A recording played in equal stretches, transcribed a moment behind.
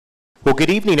Well,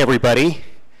 good evening, everybody.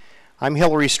 I'm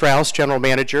Hillary Strauss, General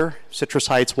Manager, Citrus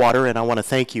Heights Water, and I want to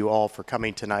thank you all for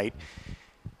coming tonight.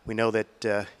 We know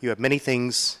that you have many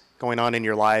things going on in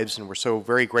your lives, and we're so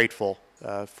very grateful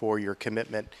for your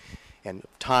commitment and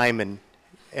time and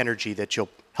energy that you'll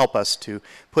help us to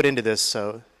put into this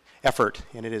effort.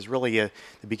 And it is really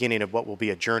the beginning of what will be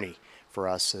a journey for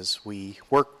us as we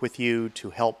work with you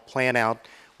to help plan out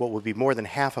what will be more than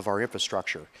half of our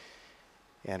infrastructure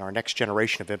and our next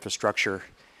generation of infrastructure,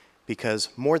 because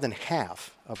more than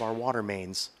half of our water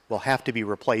mains will have to be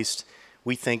replaced,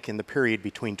 we think, in the period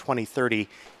between 2030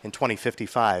 and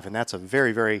 2055, and that's a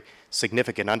very, very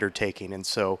significant undertaking. And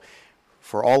so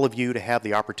for all of you to have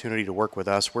the opportunity to work with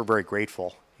us, we're very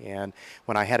grateful. And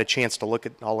when I had a chance to look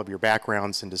at all of your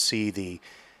backgrounds and to see the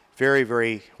very,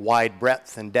 very wide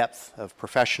breadth and depth of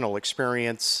professional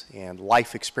experience and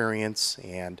life experience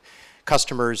and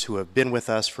customers who have been with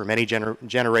us for many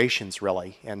generations,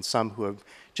 really, and some who have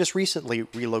just recently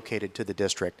relocated to the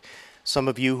district. Some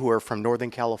of you who are from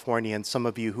Northern California and some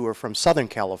of you who are from Southern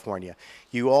California.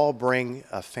 You all bring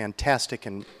a fantastic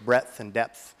and breadth and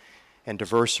depth and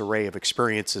diverse array of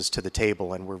experiences to the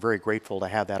table, and we're very grateful to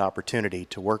have that opportunity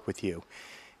to work with you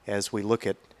as we look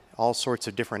at all sorts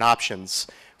of different options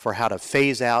for how to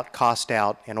phase out, cost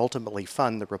out, and ultimately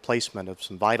fund the replacement of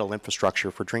some vital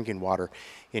infrastructure for drinking water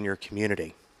in your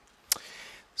community.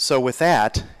 So with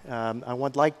that, I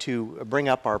would like to bring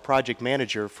up our project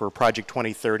manager for Project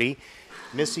 2030,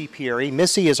 Missy Pieri.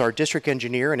 Missy is our district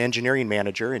engineer and engineering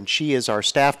manager, and she is our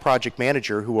staff project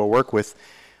manager who will work with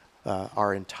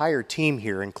our entire team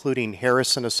here, including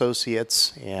Harrison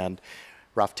Associates and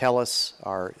Raftelis.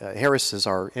 Harris is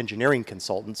our engineering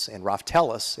consultants, and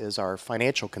Raftelis is our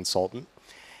financial consultant,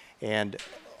 and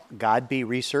Godby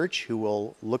Research, who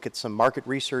will look at some market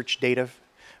research data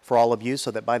for all of you,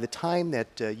 so that by the time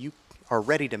that you are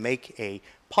ready to make a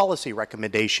policy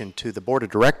recommendation to the board of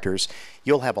directors,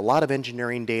 you'll have a lot of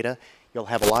engineering data, you'll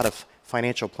have a lot of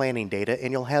financial planning data,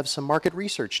 and you'll have some market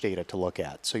research data to look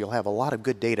at. So you'll have a lot of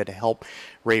good data to help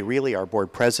Ray Reilly, our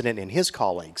board president, and his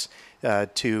colleagues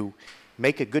to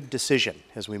make a good decision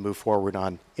as we move forward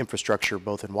on infrastructure,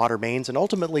 both in water mains and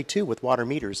ultimately, too, with water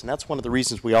meters. And that's one of the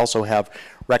reasons we also have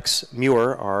Rex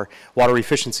Muir, our water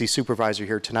efficiency supervisor,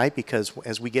 here tonight, because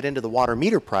as we get into the water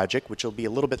meter project, which will be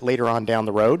a little bit later on down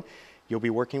the road, you'll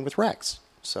be working with Rex.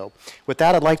 So with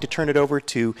that, I'd like to turn it over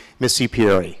to Ms.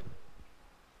 Pieri.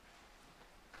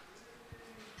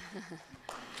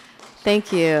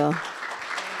 Thank you.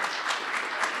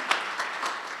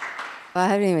 Well, I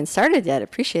haven't even started yet.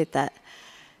 Appreciate that.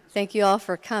 Thank you all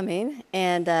for coming,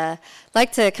 and I'd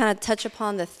like to kind of touch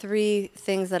upon the three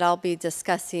things that I'll be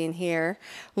discussing here.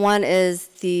 One is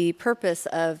the purpose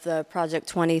of the Project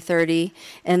 2030,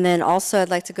 and then also I'd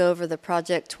like to go over the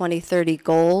Project 2030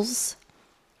 goals,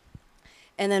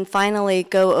 and then finally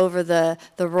go over the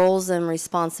roles and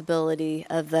responsibility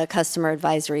of the Customer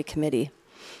Advisory Committee.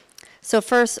 So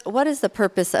first, what is the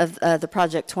purpose of the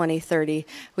Project 2030?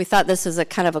 We thought this was a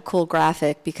kind of a cool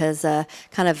graphic because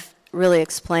kind of really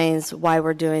explains why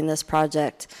we're doing this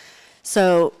project.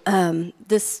 So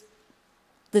the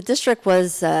district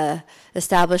was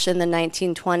established in the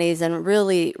 1920s and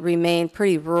really remained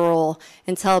pretty rural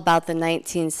until about the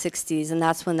 1960s, and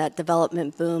that's when that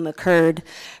development boom occurred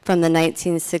from the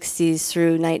 1960s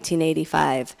through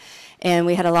 1985. And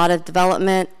we had a lot of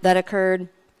development that occurred,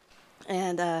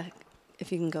 and if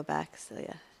you can go back, so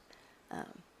yeah.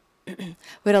 We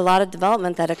had a lot of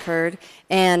development that occurred,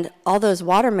 and all those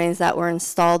water mains that were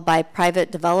installed by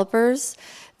private developers,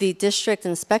 the district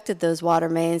inspected those water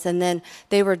mains, and then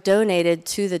they were donated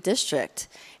to the district.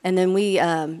 And then we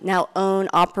now own,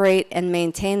 operate, and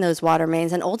maintain those water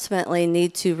mains, and ultimately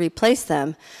need to replace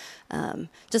them.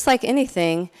 Just like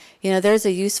anything, you know, there's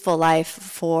a useful life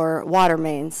for water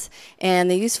mains, and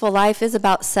the useful life is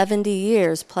about 70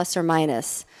 years, plus or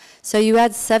minus. So you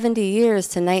add 70 years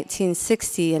to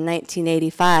 1960 and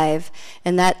 1985,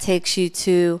 and that takes you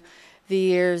to the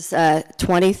years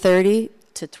 2030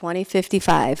 to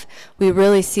 2055. We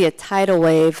really see a tidal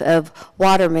wave of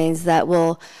water mains that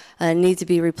will need to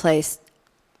be replaced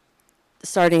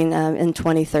starting in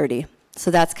 2030. So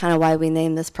that's kind of why we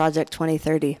named this Project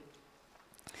 2030.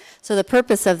 So the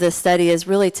purpose of this study is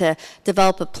really to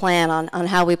develop a plan on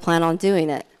how we plan on doing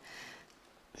it.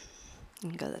 You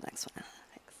can go to the next one.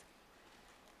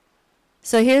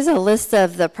 So here's a list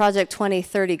of the Project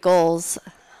 2030 goals.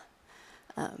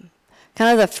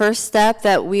 Kind of the first step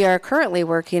that we are currently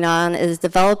working on is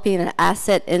developing an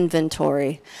asset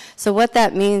inventory. So what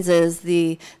that means is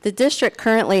the district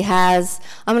currently has,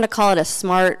 I'm going to call it a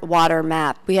smart water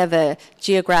map. We have a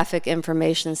geographic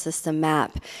information system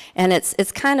map. And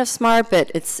it's kind of smart, but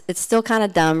it's still kind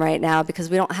of dumb right now because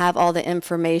we don't have all the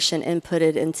information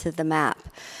inputted into the map.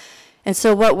 And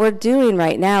so what we're doing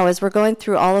right now is we're going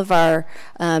through all of our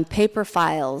paper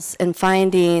files and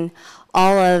finding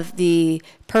all of the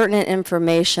pertinent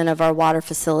information of our water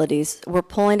facilities. We're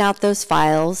pulling out those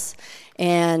files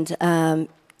and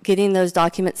getting those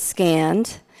documents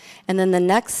scanned. And then the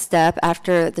next step,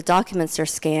 after the documents are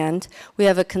scanned, we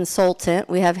have a consultant.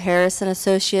 We have Harris and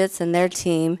Associates and their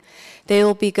team. They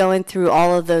will be going through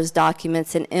all of those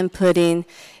documents and inputting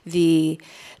the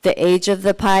age of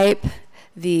the pipe,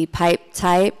 the pipe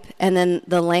type, and then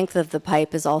the length of the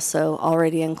pipe is also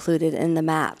already included in the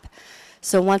map.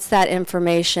 So once that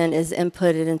information is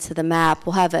inputted into the map,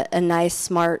 we'll have a nice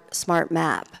smart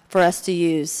map for us to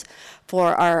use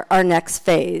for our next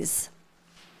phase.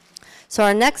 So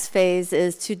our next phase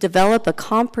is to develop a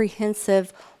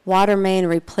comprehensive water main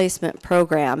replacement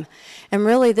program. And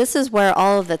really this is where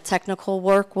all of the technical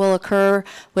work will occur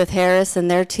with Harris and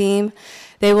their team.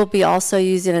 They will be also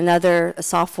using another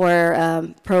software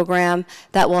program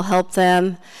that will help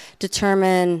them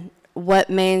determine what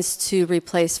mains to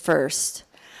replace first.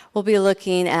 We'll be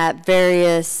looking at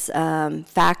various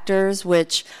factors,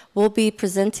 which we'll be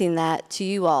presenting that to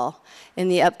you all in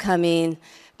the upcoming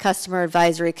customer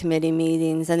advisory committee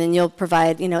meetings, and then you'll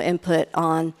provide input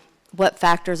on what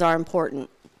factors are important.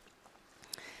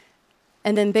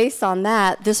 And then based on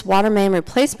that, this water main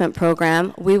replacement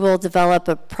program, we will develop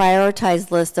a prioritized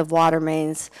list of water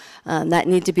mains that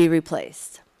need to be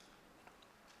replaced.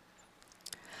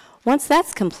 Once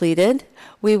that's completed,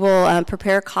 we will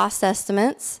prepare cost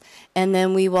estimates, and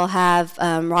then we will have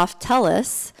Roth tell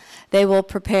us. They will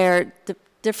prepare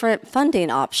different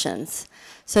funding options.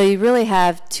 So you really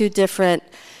have two different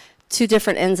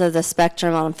ends of the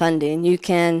spectrum on funding. You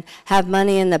can have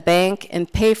money in the bank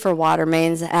and pay for water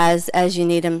mains as you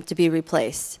need them to be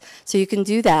replaced. So you can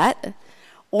do that,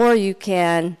 or you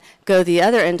can go the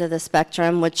other end of the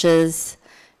spectrum, which is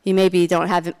you maybe don't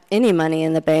have any money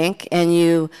in the bank and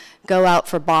you go out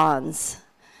for bonds.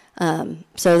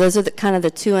 So those are kind of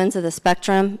the two ends of the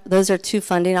spectrum. Those are two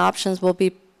funding options we'll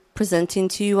be presenting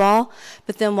to you all.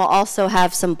 But then we'll also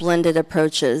have some blended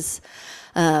approaches,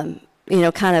 kind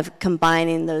of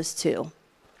combining those two.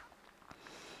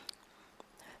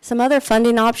 Some other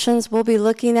funding options we'll be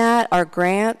looking at are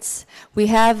grants. We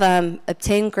have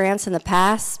obtained grants in the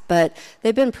past, but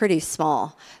they've been pretty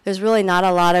small. There's really not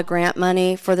a lot of grant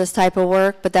money for this type of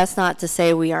work, but that's not to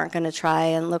say we aren't going to try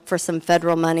and look for some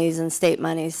federal monies and state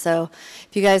monies. So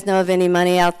if you guys know of any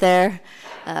money out there,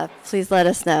 please let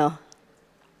us know.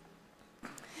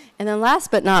 And then last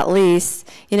but not least,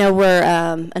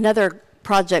 we're another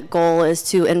project goal is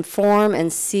to inform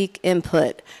and seek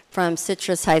input from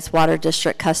Citrus Heights Water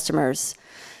District customers.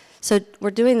 So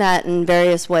we're doing that in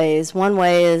various ways. One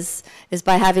way is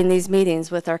by having these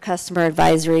meetings with our customer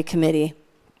advisory committee.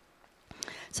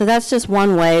 So that's just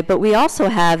one way, but we also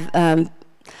have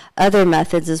other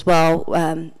methods as well.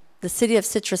 The city of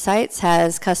Citrus Heights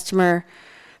has customer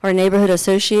or neighborhood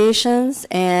associations,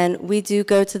 and we do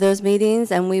go to those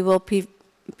meetings, and we will be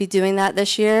doing that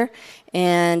this year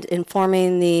and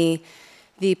informing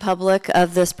the public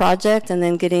of this project and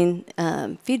then getting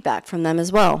feedback from them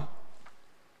as well.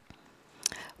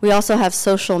 We also have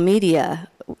social media.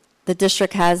 The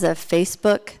district has a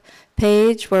Facebook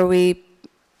page where we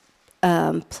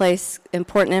place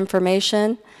important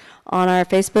information on our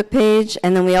Facebook page,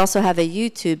 and then we also have a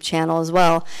YouTube channel as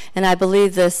well. And I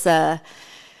believe this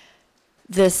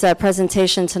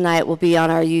presentation tonight will be on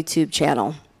our YouTube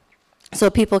channel, so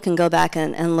people can go back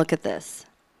and look at this.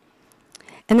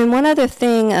 And then one other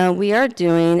thing we are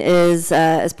doing is,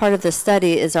 as part of the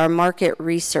study, is our market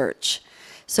research.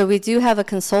 So we do have a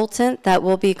consultant that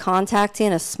will be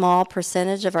contacting a small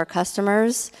percentage of our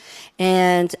customers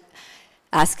and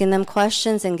asking them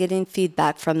questions and getting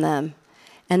feedback from them.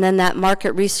 And then that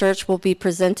market research will be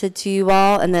presented to you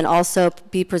all and then also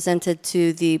be presented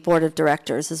to the board of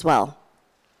directors as well.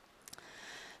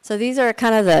 So these are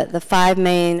kind of the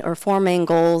four main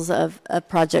goals of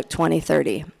Project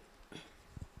 2030.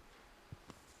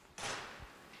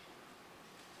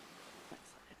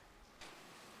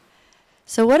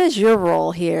 So what is your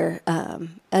role here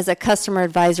as a customer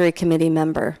advisory committee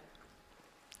member?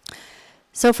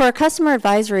 So for our customer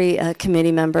advisory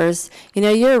committee members,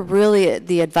 you're really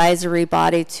the advisory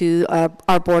body to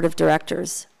our board of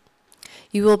directors.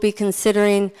 You will be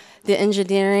considering the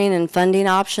engineering and funding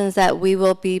options that we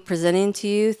will be presenting to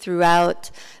you throughout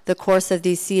the course of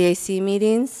these CAC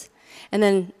meetings. And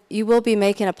then you will be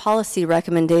making a policy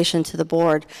recommendation to the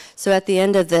board. So at the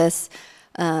end of this,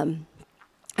 and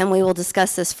we will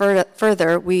discuss this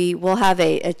further, we will have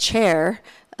a chair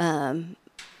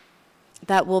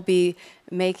that will be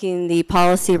making the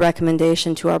policy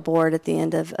recommendation to our board at the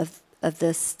end of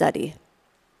this study.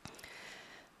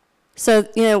 So,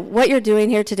 you know, what you're doing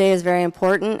here today is very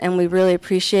important, and we really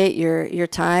appreciate your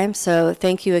time. So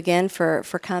thank you again for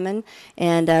coming.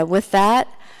 And with that,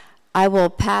 I will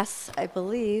pass, I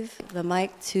believe, the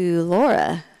mic to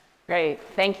Laura. Great.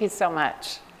 Thank you so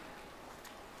much.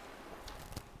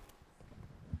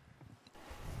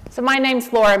 So my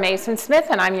name's Laura Mason-Smith,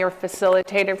 and I'm your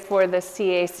facilitator for the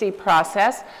CAC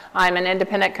process. I'm an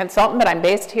independent consultant, but I'm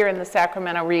based here in the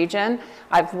Sacramento region.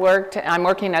 I'm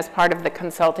working as part of the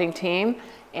consulting team,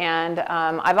 and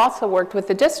I've also worked with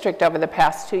the district over the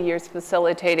past 2 years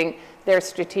facilitating their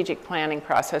strategic planning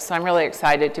process. So I'm really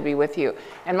excited to be with you.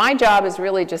 And my job is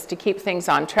really just to keep things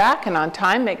on track and on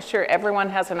time, make sure everyone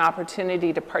has an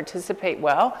opportunity to participate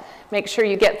well, make sure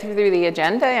you get through the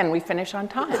agenda and we finish on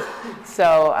time.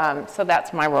 So, so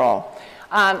that's my role.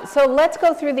 So let's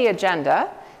go through the agenda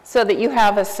so that you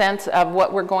have a sense of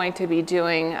what we're going to be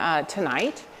doing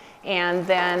tonight. And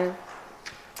then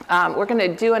we're going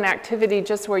to do an activity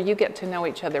just where you get to know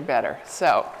each other better.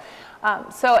 So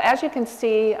as you can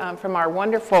see from our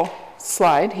wonderful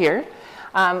slide here,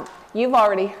 you've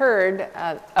already heard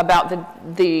about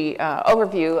the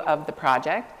overview of the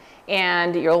project,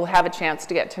 and you'll have a chance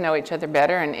to get to know each other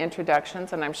better and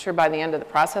introductions, and I'm sure by the end of the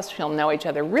process you'll know each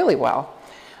other really well.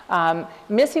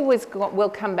 Missy will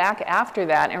come back after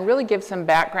that and really give some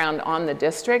background on the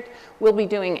district. We'll be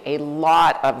doing a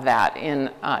lot of that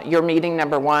in your meeting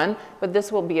number 1, but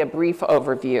this will be a brief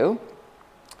overview.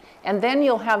 And then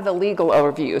you'll have the legal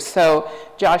overview. So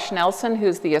Josh Nelson,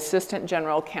 who's the Assistant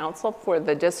General Counsel for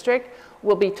the district,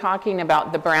 will be talking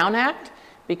about the Brown Act,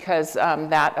 because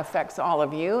that affects all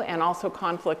of you, and also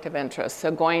conflict of interest. So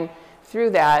going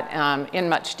through that in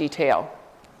much detail.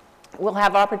 We'll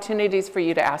have opportunities for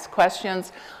you to ask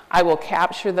questions. I will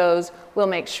capture those. We'll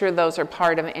make sure those are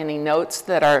part of any notes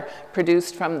that are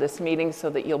produced from this meeting so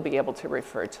that you'll be able to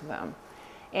refer to them.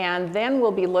 And then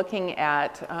we'll be looking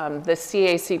at the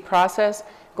CAC process,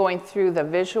 going through the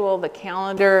visual, the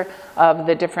calendar of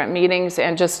the different meetings,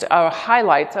 and just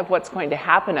highlights of what's going to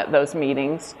happen at those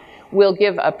meetings. We'll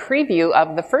give a preview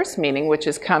of the first meeting, which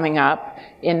is coming up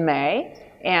in May,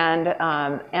 and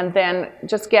then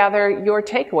just gather your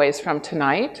takeaways from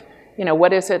tonight. You know,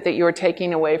 what is it that you're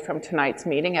taking away from tonight's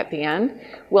meeting at the end?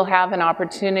 We'll have an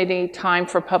opportunity, time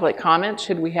for public comment,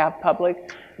 should we have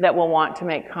public that will want to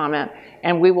make comment,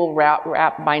 and we will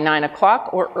wrap by 9 o'clock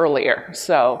or earlier.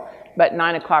 So, but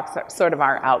 9 o'clock is sort of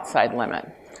our outside limit.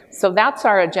 So that's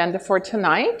our agenda for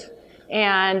tonight.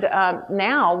 And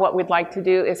now what we'd like to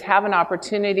do is have an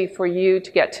opportunity for you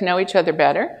to get to know each other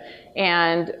better.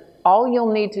 And all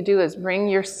you'll need to do is bring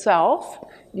yourself.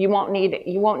 You won't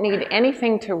need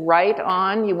anything to write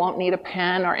on. You won't need a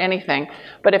pen or anything.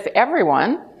 But if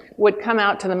everyone would come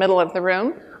out to the middle of the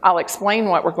room, I'll explain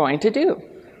what we're going to do.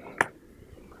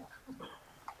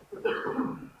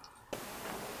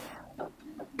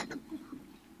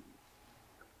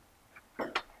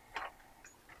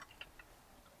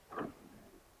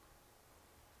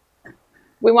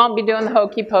 We won't be doing the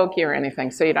hokey pokey or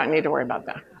anything, so you don't need to worry about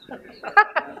that.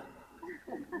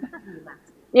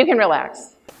 You can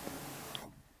relax.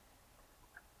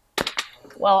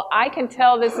 Well, I can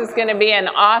tell this is going to be an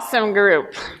awesome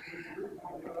group.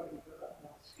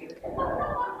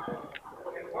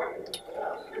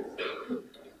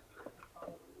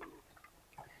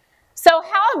 So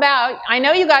how about, I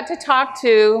know you got to talk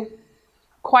to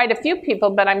quite a few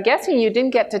people, but I'm guessing you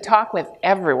didn't get to talk with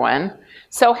everyone.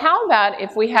 So how about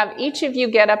if we have each of you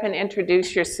get up and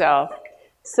introduce yourself.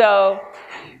 So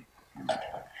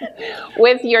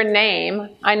with your name,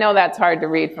 I know that's hard to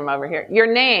read from over here, your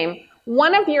name,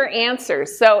 one of your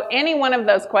answers. So any one of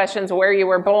those questions, where you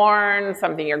were born,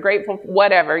 something you're grateful for,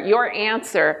 whatever, your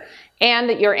answer,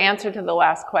 and your answer to the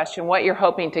last question, what you're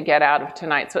hoping to get out of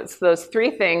tonight. So it's those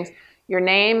 3 things, your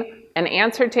name, an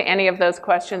answer to any of those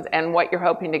questions, and what you're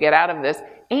hoping to get out of this.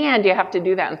 And you have to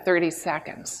do that in 30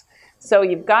 seconds. So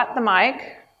you've got the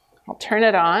mic, I'll turn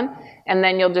it on, and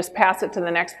then you'll just pass it to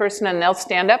the next person, and they'll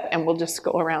stand up, and we'll just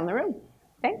go around the room.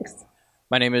 Thanks.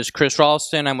 My name is Chris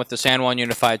Ralston. I'm with the San Juan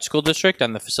Unified School District.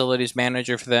 I'm the facilities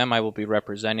manager for them. I will be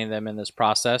representing them in this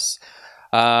process.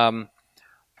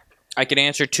 I can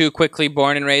answer two quickly.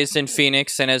 Born and raised in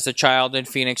Phoenix, and as a child in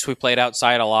Phoenix, we played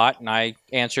outside a lot, and I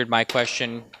answered my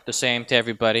question the same to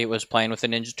everybody. It was playing with the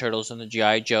Ninja Turtles and the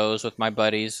G.I. Joes with my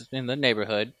buddies in the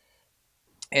neighborhood.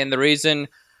 And the reason,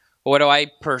 what do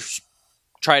I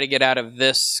try to get out of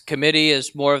this committee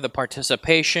is more of the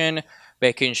participation,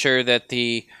 making sure that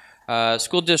the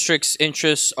school district's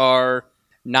interests are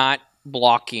not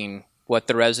blocking what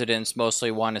the residents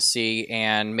mostly want to see,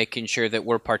 and making sure that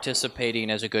we're participating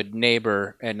as a good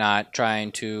neighbor and not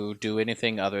trying to do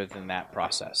anything other than that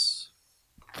process.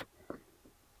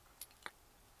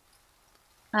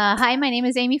 Hi, my name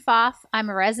is Amy Foff. I'm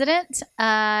a resident.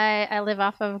 I live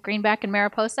off of Greenback and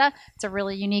Mariposa. It's a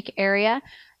really unique area.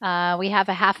 We have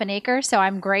a half an acre, so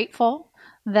I'm grateful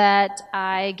that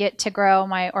I get to grow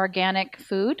my organic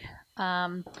food.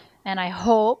 And I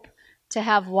hope to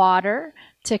have water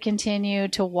to continue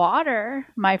to water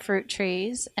my fruit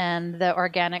trees and the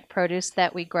organic produce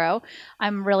that we grow.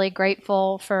 I'm really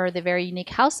grateful for the very unique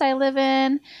house I live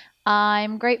in.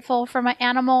 I'm grateful for my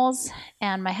animals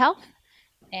and my health,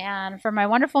 and for my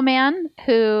wonderful man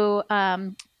who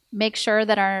makes sure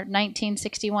that our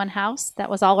 1961 house, that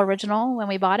was all original when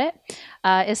we bought it,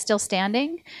 is still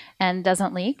standing and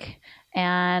doesn't leak.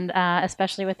 And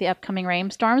especially with the upcoming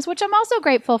rainstorms, which I'm also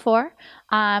grateful for.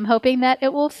 I'm hoping that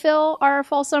it will fill our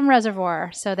Folsom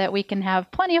Reservoir so that we can have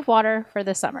plenty of water for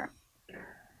the summer.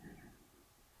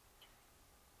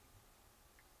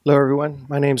 Hello, everyone.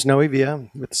 My name is Noe Villa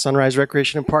with Sunrise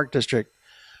Recreation and Park District.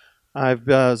 I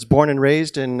was born and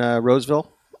raised in Roseville,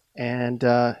 and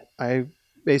I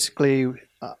basically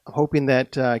hoping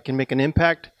that I can make an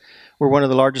impact. We're one of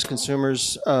the largest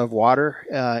consumers of water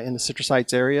in the Citrus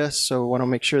Heights area, so I want to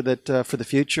make sure that for the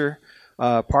future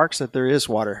parks that there is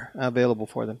water available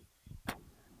for them.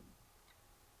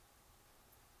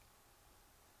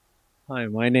 Hi,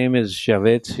 my name is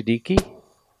Javed Siddiqui,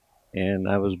 and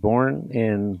I was born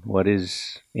in what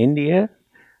is India,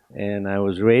 and I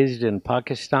was raised in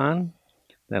Pakistan.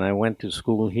 Then I went to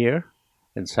school here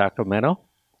in Sacramento,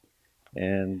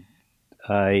 and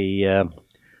I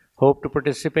hope to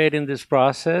participate in this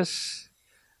process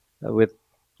with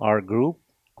our group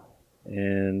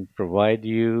and provide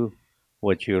you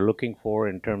what you're looking for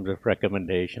in terms of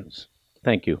recommendations.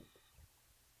 Thank you.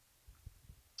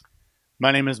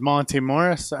 My name is Monty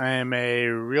Morris. I am a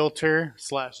realtor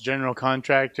 / general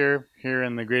contractor here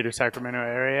in the greater Sacramento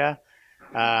area.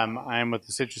 I'm with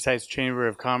the Citrus Heights Chamber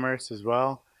of Commerce as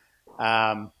well.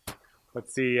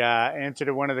 Let's see, answer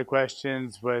to one of the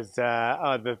questions was,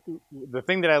 the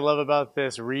thing that I love about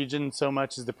this region so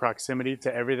much is the proximity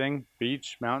to everything,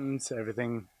 beach, mountains,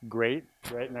 everything great,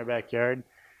 right in our backyard.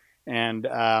 And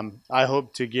I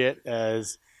hope to get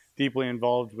as deeply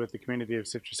involved with the community of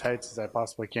Citrus Heights as I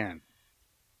possibly can.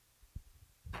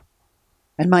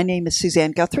 And my name is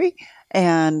Suzanne Guthrie,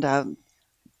 and I'm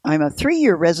a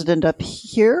 3-year resident up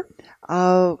here.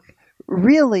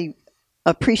 Really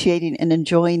appreciating and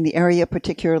enjoying the area,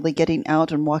 particularly getting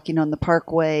out and walking on the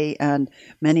parkway and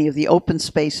many of the open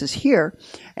spaces here.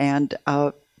 And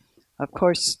of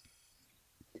course,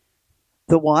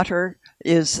 the water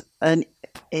is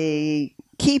a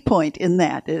key point in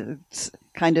that. It's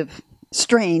kind of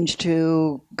strange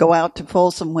to go out to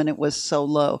Folsom when it was so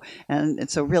low. And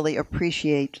so really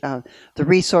appreciate the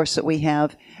resource that we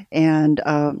have. And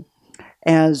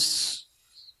as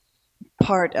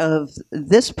part of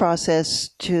this process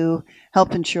to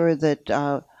help ensure that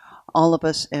all of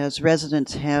us as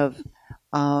residents have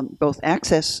both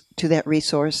access to that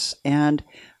resource and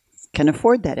can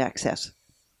afford that access.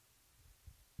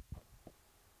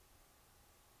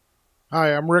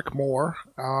 Hi, I'm Rick Moore.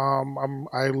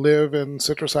 I live in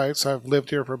Citrus Heights. I've lived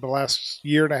here for the last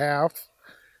year and a half.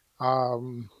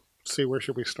 See, where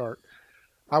should we start?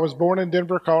 I was born in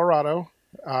Denver, Colorado.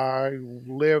 I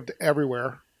lived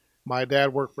everywhere. My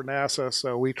dad worked for NASA,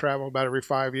 so we travel about every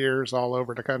 5 years all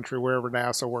over the country, wherever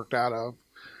NASA worked out of.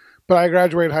 But I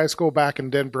graduated high school back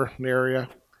in Denver, in the area,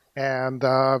 and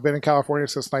I've been in California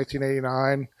since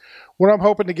 1989. What I'm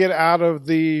hoping to get out of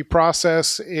the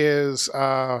process is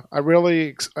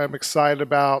I'm excited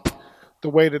about the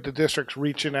way that the district's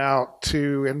reaching out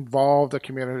to involve the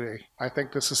community. I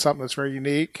think this is something that's very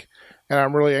unique, and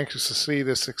I'm really anxious to see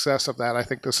the success of that. I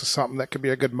think this is something that could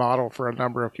be a good model for a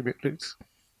number of communities.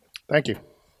 Thank you.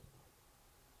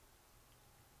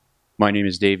 My name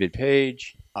is David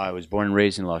Page. I was born and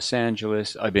raised in Los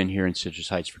Angeles. I've been here in Citrus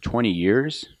Heights for 20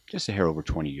 years, just a hair over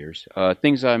 20 years.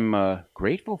 Things I'm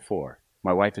grateful for.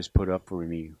 My wife has put up for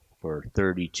me for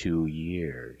 32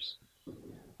 years.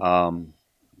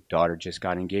 Daughter just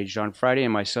got engaged on Friday,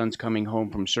 and my son's coming home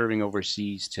from serving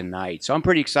overseas tonight. So I'm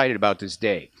pretty excited about this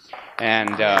day. And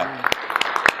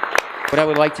What I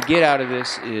would like to get out of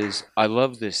this is I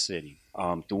love this city.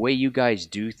 The way you guys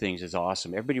do things is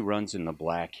awesome. Everybody runs in the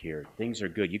black here. Things are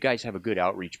good. You guys have a good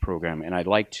outreach program, and I'd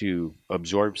like to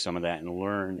absorb some of that and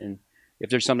learn. And if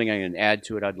there's something I can add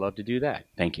to it, I'd love to do that.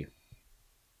 Thank you.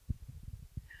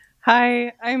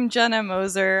 Hi, I'm Jenna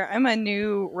Moser. I'm a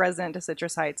new resident of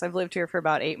Citrus Heights. I've lived here for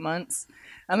about 8 months.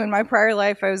 In my prior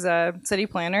life, I was a city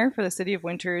planner for the City of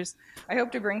Winters. I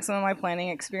hope to bring some of my planning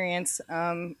experience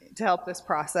to help this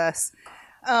process.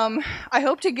 I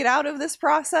hope to get out of this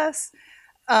process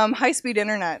high-speed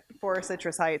internet for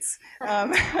Citrus Heights.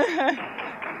 I'm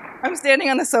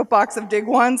standing on the soapbox of dig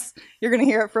once. You're going to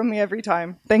hear it from me every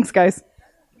time. Thanks, guys.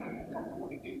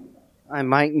 I'm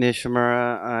Mike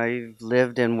Nishimura. I've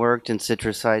lived and worked in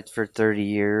Citrus Heights for 30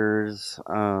 years.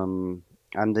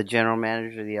 I'm the general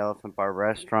manager of the Elephant Bar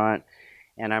restaurant,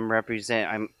 and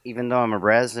even though I'm a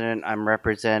resident, I'm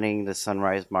representing the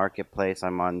Sunrise Marketplace.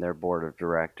 I'm on their board of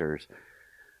directors.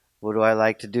 What do I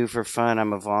like to do for fun?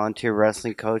 I'm a volunteer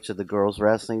wrestling coach of the girls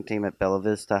wrestling team at Bella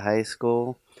Vista High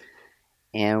School.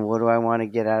 And what do I want to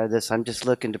get out of this? I'm just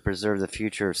looking to preserve the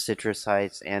future of Citrus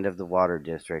Heights and of the Water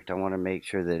District. I want to make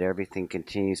sure that everything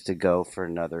continues to go for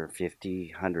another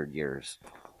 50, 100 years.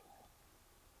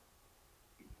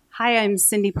 Hi, I'm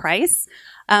Cindy Price.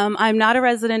 I'm not a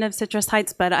resident of Citrus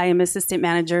Heights, but I am assistant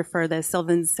manager for the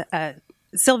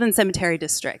Sylvan Cemetery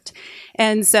District.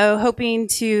 And so hoping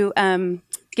to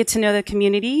get to know the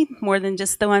community more than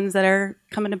just the ones that are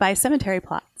coming to buy cemetery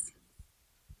plots.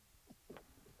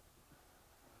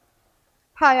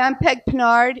 Hi, I'm Peg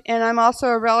Pinard, and I'm also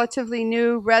a relatively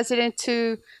new resident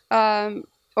to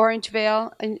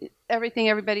Orangevale. And everything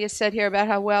everybody has said here about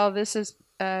how well this is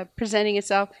presenting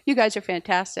itself, you guys are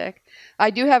fantastic.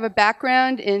 I do have a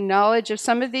background in knowledge of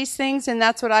some of these things, and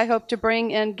that's what I hope to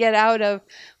bring and get out of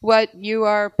what you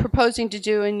are proposing to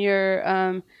do in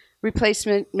your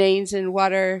replacement mains and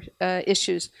water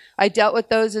issues. I dealt with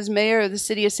those as mayor of the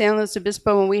city of San Luis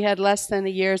Obispo when we had less than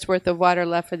a year's worth of water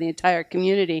left for the entire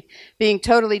community. Being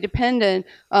totally dependent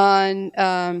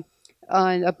on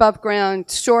above ground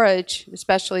storage,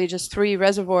 especially just 3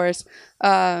 reservoirs,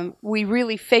 we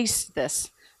really faced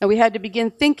this. And we had to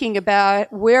begin thinking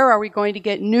about where are we going to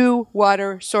get new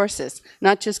water sources,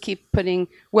 not just keep putting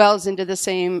wells into the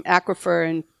same aquifer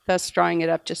and thus drying it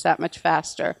up just that much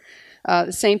faster.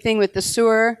 The same thing with the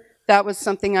sewer. That was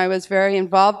something I was very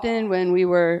involved in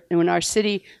when our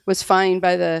city was fined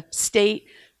by the state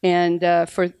and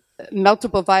for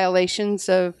multiple violations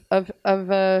of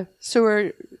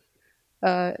sewer.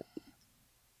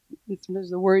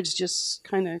 The words just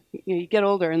kind of, you get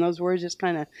older and those words just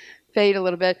kind of fade a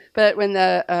little bit. But when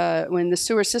the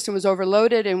sewer system was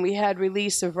overloaded and we had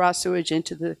release of raw sewage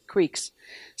into the creeks.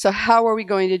 So how are we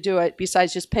going to do it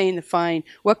besides just paying the fine?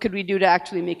 What could we do to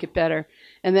actually make it better?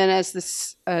 And then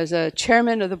as a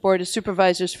chairman of the Board of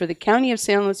Supervisors for the County of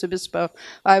San Luis Obispo,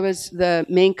 I was the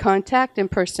main contact in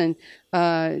person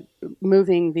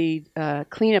moving the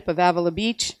cleanup of Avila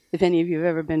Beach. If any of you have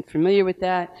ever been familiar with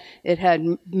that, it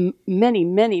had many,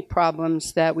 many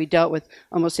problems that we dealt with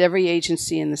almost every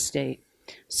agency in the state.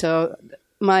 So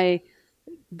my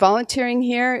volunteering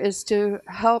here is to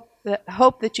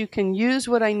hope that you can use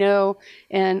what I know,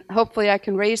 and hopefully I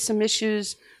can raise some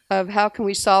issues of how can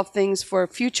we solve things for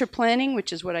future planning,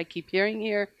 which is what I keep hearing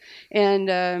here, and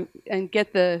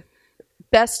get the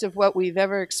best of what we've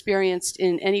ever experienced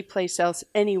in any place else,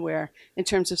 anywhere, in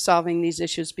terms of solving these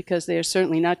issues, because they are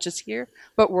certainly not just here,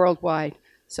 but worldwide.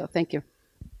 So thank you.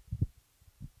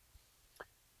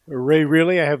 Ray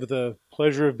Reilly, I have the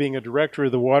pleasure of being a director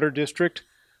of the Water District.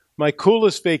 My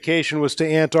coolest vacation was to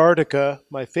Antarctica.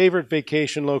 My favorite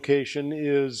vacation location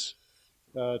is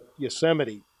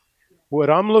Yosemite. What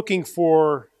I'm looking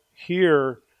for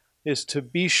here is to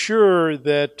be sure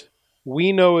that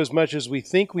we know as much as we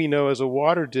think we know as a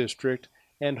water district,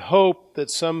 and hope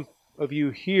that some of you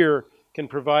here can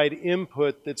provide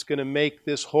input that's going to make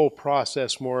this whole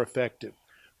process more effective.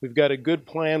 We've got a good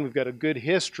plan, we've got a good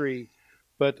history,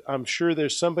 but I'm sure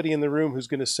there's somebody in the room who's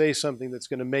going to say something that's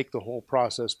going to make the whole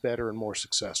process better and more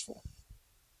successful.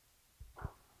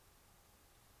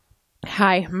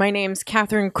 Hi, my name's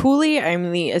Catherine Cooley.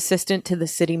 I'm the assistant to the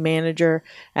city manager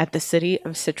at the city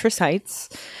of Citrus Heights.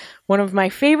 One of my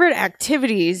favorite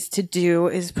activities to do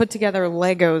is put together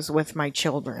Legos with my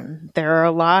children. There are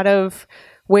a lot of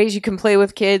ways you can play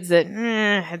with kids that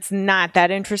it's not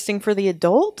that interesting for the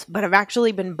adult, but I've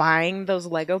actually been buying those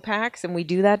Lego packs and we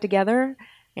do that together,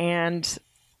 and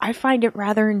I find it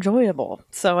rather enjoyable.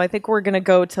 So I think we're going to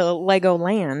go to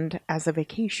Legoland as a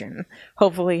vacation,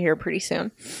 hopefully here pretty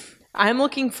soon. I'm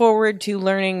looking forward to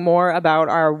learning more about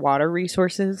our water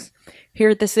resources here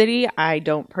at the city. I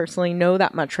don't personally know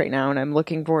that much right now, and I'm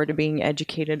looking forward to being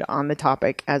educated on the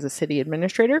topic as a city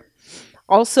administrator.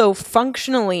 Also,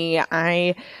 functionally,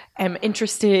 I am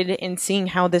interested in seeing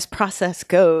how this process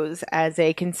goes as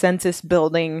a consensus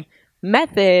building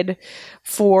method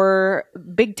for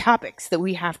big topics that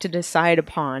we have to decide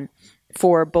upon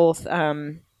for both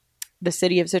the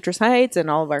city of Citrus Heights and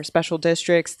all of our special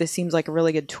districts. This seems like a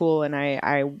really good tool, and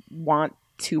I want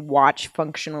to watch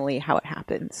functionally how it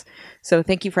happens. So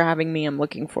thank you for having me. I'm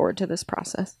looking forward to this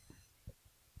process.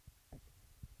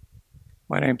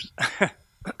 My name's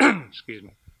excuse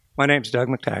me. My name's Doug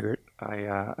McTaggart. I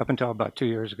up until about 2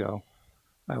 years ago,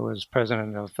 I was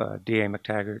president of DA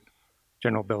McTaggart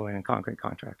General Building and Concrete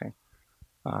Contracting.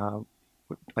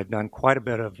 I've done quite a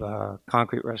bit of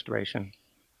concrete restoration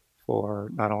for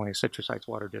not only Citrus Heights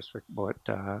Water District, but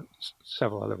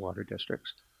several other water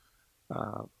districts.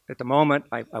 At the moment,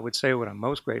 I would say what I'm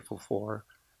most grateful for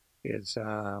is,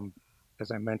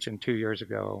 as I mentioned 2 years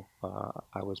ago,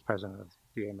 I was president of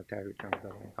DA McTaggart General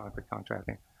Building and Concrete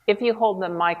Contracting. If you hold the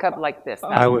mic up like this,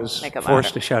 I was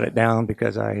forced to shut it down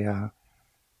because I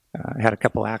had a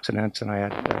couple accidents and I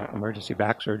had emergency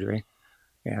back surgery,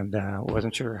 and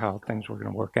wasn't sure how things were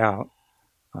going to work out.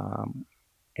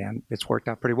 And it's worked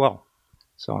out pretty well.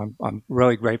 So I'm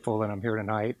really grateful that I'm here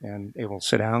tonight and able to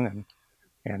sit down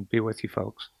and be with you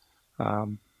folks.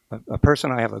 A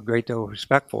person I have a great deal of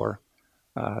respect for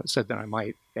said that I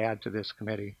might add to this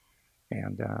committee.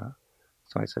 And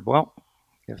so I said, well,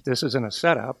 if this isn't a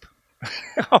setup,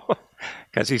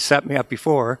 because he set me up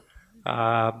before,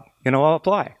 I'll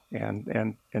apply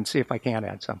and see if I can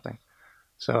add something.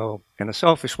 So in a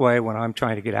selfish way, what I'm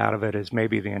trying to get out of it is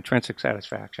maybe the intrinsic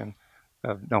satisfaction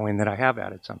of knowing that I have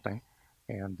added something,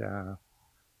 and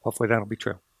hopefully that'll be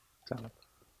true. So,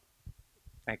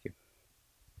 thank you.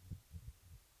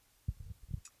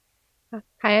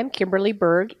 Hi, I'm Kimberly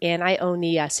Berg, and I own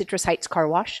the Citrus Heights Car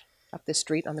Wash up the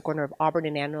street on the corner of Auburn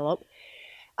and Antelope.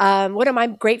 What am I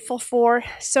grateful for?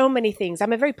 So many things.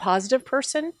 I'm a very positive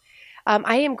person.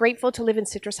 I am grateful to live in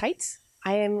Citrus Heights.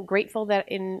 I am grateful that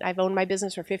I've owned my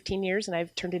business for 15 years, and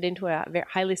I've turned it into a very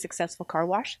highly successful car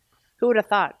wash. Who would have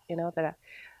thought, that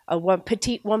a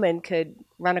petite woman could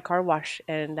run a car wash?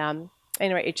 And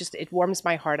anyway, it warms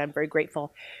my heart. I'm very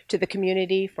grateful to the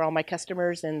community for all my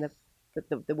customers and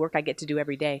the work I get to do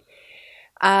every day.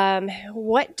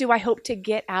 What do I hope to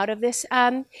get out of this?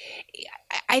 I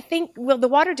think, the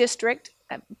water district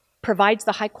provides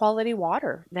the high quality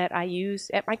water that I use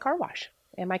at my car wash.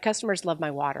 And my customers love my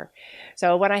water.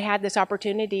 So when I had this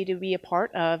opportunity to be a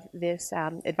part of this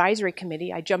advisory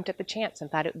committee, I jumped at the chance and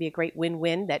thought it would be a great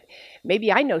win-win, that maybe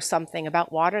I know something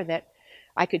about water that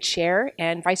I could share,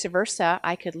 and vice versa,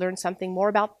 I could learn something more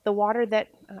about the water that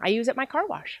I use at my car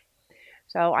wash.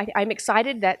 So I'm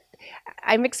excited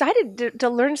to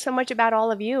learn so much about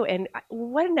all of you, and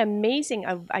what an amazing,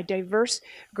 a diverse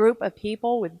group of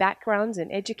people with backgrounds in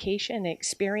education and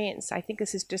experience. I think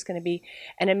this is just going to be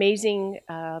an amazing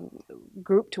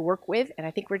group to work with, and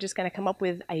I think we're just going to come up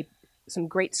with some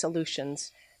great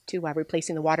solutions to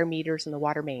replacing the water meters and the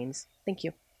water mains. Thank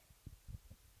you.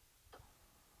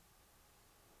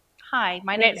 Hi,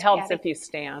 my name is It helps Patty. if you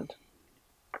stand.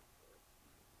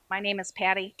 My name is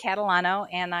Patty Catalano,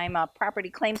 and I'm a property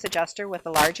claims adjuster with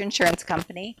a large insurance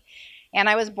company. And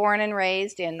I was born and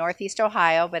raised in Northeast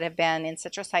Ohio, but have been in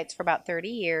Citrus Heights for about 30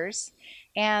 years.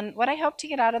 And what I hope to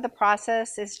get out of the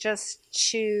process is just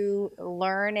to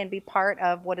learn and be part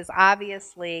of what is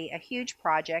obviously a huge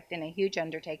project and a huge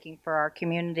undertaking for our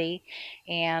community.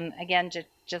 And again,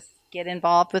 just get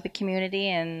involved with the community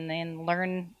and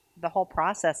learn the whole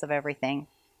process of everything.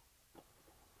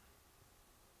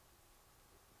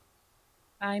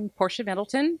 I'm Portia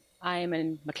Middleton. I'm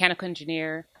a mechanical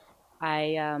engineer. I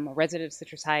am a resident of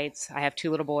Citrus Heights. I have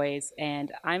 2 little boys,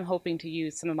 and I'm hoping to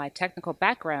use some of my technical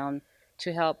background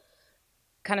to help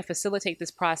kind of facilitate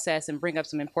this process and bring up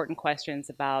some important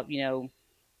questions about,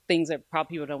 things that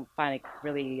probably people don't find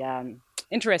really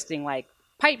interesting, like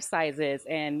pipe sizes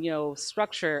and,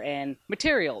 structure and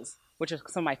materials, which are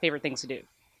some of my favorite things to do.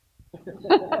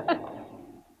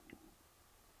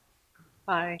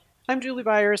 Hi, I'm Julie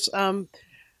Byers.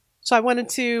 So I wanted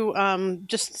to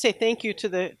just say thank you to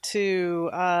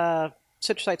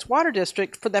Citrus Heights Water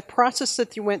District for that process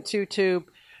that you went to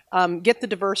get the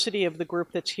diversity of the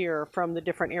group that's here from the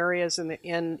different areas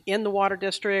in the water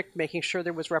district, making sure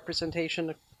there was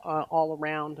representation all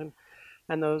around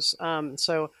and those. I've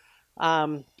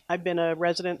been a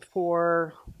resident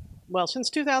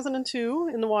since 2002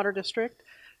 in the water district.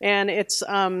 And it's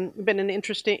been an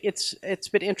interesting. It's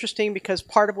been interesting because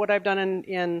part of what I've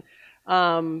done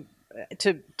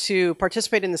to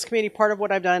participate in this committee, part of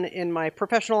what I've done in my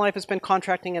professional life has been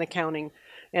contracting and accounting.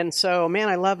 And so, man,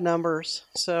 I love numbers.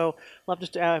 So, love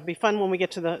to be fun when we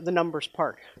get to the numbers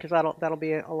part, because that'll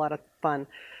be a lot of fun.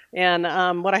 And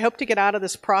what I hope to get out of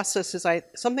this process is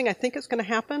something I think is going to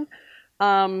happen.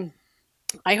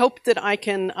 I hope that I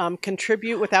can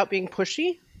contribute without being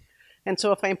pushy. And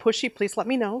so, if I'm pushy, please let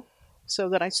me know so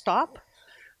that I stop.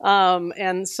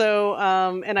 And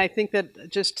I think that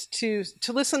just to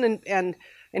listen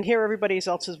and hear everybody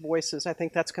else's voices, I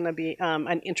think that's going to be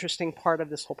an interesting part of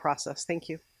this whole process. Thank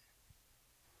you.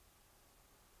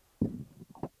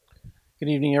 Good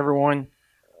evening, everyone.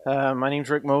 My name's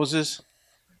Rick Moses.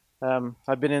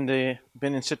 I've been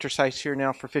in Citrus Heights here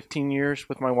now for 15 years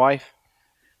with my wife,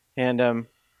 and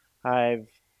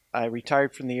I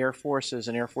retired from the Air Force as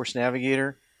an Air Force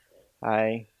navigator.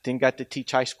 I then got to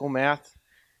teach high school math,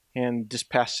 and this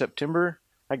past September,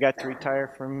 I got to retire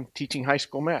from teaching high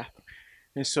school math.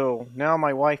 And so now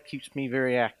my wife keeps me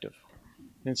very active.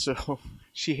 And so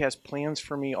she has plans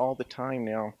for me all the time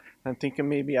now. I'm thinking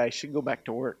maybe I should go back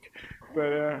to work.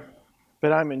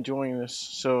 But I'm enjoying this,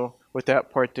 so with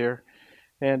that part there.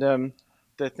 And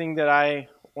the thing that I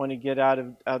want to get out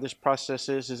of this process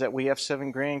is that we have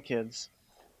 7 grandkids.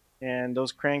 And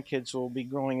those grandkids will be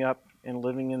growing up and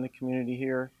living in the community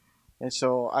here. And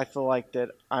so I feel like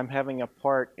that I'm having a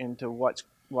part into what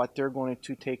they're going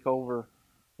to take over.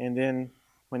 And then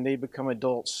when they become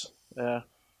adults,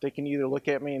 they can either look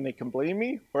at me and they can blame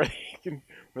me, or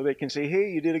they can say,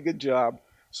 hey, you did a good job.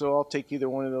 So I'll take either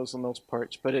one of those on those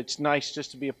parts. But it's nice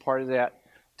just to be a part of that,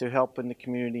 to help in the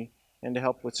community and to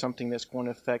help with something that's going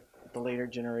to affect the later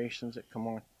generations that come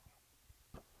on.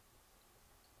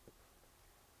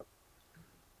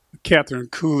 Catherine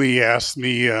Cooley asked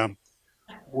me,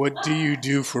 what do you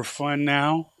do for fun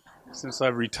now since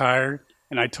I've retired?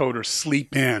 And I told her,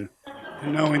 sleep in,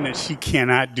 knowing that she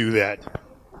cannot do that.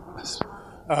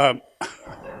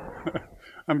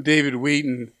 I'm David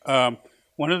Wheaton.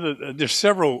 There's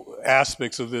several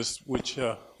aspects of this which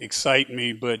excite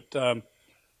me, but the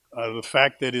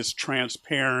fact that it's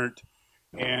transparent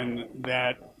and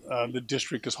that the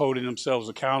district is holding themselves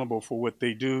accountable for what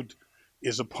they do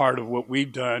is a part of what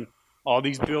we've done. All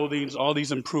these buildings, all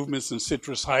these improvements in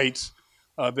Citrus Heights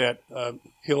that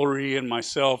Hillary and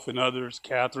myself and others,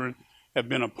 Catherine, have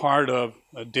been a part of,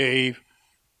 Dave,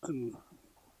 and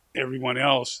everyone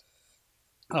else,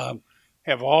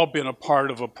 have all been a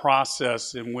part of a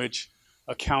process in which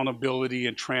accountability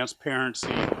and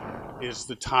transparency is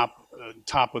the top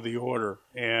of the order.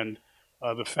 And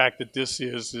the fact that this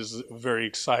is very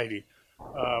exciting.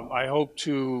 I hope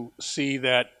to see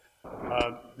that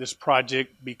this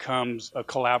project becomes a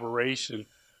collaboration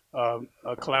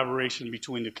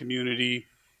between the community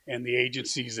and the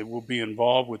agencies that will be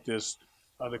involved with this.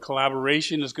 The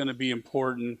collaboration is going to be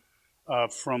important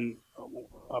from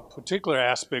a particular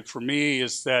aspect for me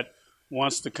is that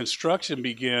once the construction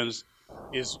begins,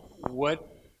 is what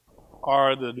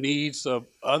are the needs of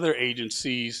other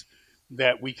agencies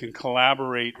that we can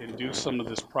collaborate and do some of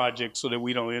this project so that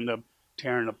we don't end up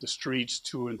tearing up the streets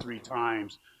 2 and 3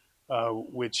 times,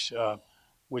 which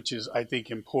is, I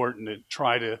think, important to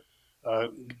try to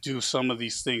do some of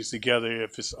these things together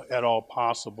if it's at all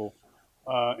possible.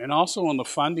 And also on the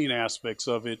funding aspects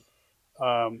of it,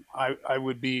 I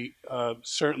would be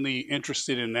certainly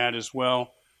interested in that as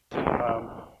well.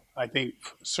 I think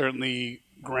certainly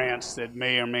grants that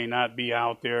may or may not be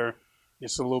out there,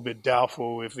 it's a little bit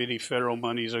doubtful if any federal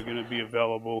monies are going to be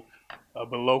available.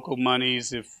 But local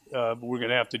monies, if we're going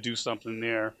to have to do something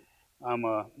there. I'm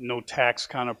a no tax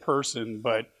kind of person,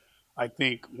 but I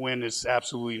think when it's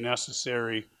absolutely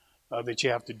necessary that you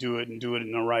have to do it and do it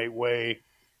in the right way.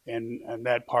 And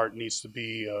that part needs to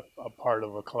be a part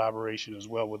of a collaboration as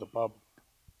well with the public.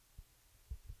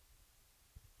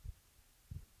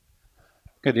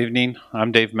 Good evening.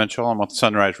 I'm Dave Mitchell. I'm with the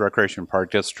Sunrise Recreation Park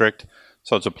District.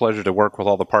 So it's a pleasure to work with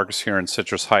all the parks here in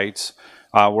Citrus Heights.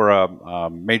 We're a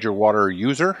major water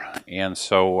user, and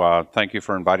so thank you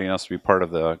for inviting us to be part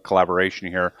of the collaboration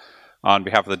here. On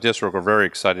behalf of the district, we're very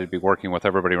excited to be working with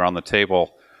everybody around the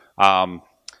table. I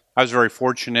was very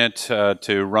fortunate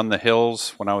to run the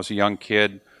hills when I was a young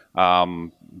kid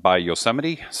by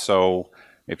Yosemite. So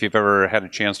if you've ever had a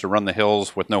chance to run the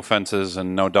hills with no fences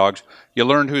and no dogs, you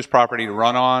learned whose property to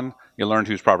run on, you learned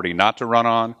whose property not to run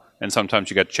on, and sometimes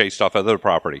you got chased off other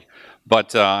property.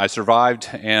 But I survived,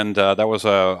 and that was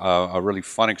a really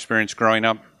fun experience growing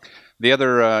up. The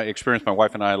other experience, my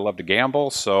wife and I love to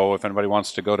gamble, so if anybody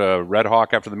wants to go to Red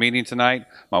Hawk after the meeting tonight,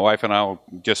 my wife and I will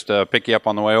just pick you up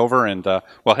on the way over, and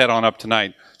we'll head on up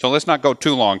tonight. So let's not go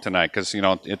too long tonight, because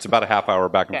it's about a half hour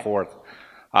back and forth.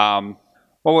 Well,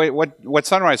 what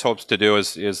Sunrise hopes to do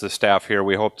is the staff here.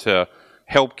 We hope to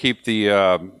help keep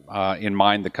the in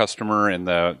mind the customer and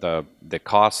the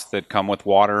costs that come with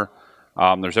water.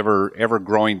 There's ever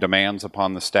growing demands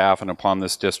upon the staff and upon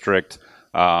this district.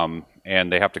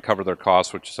 And they have to cover their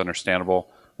costs, which is understandable.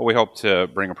 But we hope to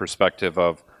bring a perspective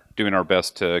of doing our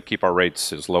best to keep our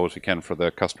rates as low as we can for the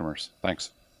customers.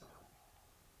 Thanks.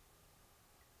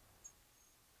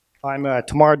 I'm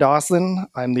Tamar Dawson.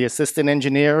 I'm the assistant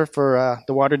engineer for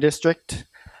the Water District.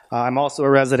 I'm also a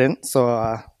resident,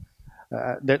 so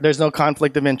there's no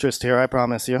conflict of interest here, I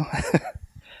promise you.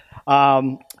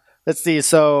 Let's see,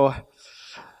 so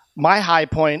my high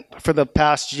point for the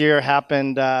past year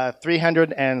happened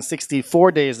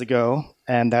 364 days ago,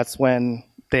 and that's when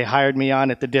they hired me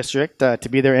on at the district to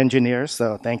be their engineer,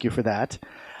 so thank you for that.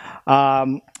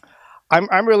 I'm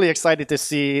really excited to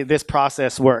see this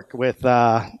process work with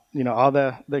all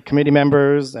the committee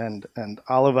members and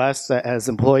all of us as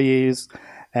employees,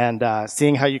 and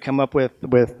seeing how you come up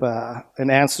with an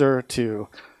answer to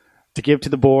give to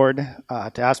the board,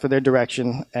 to ask for their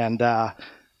direction, and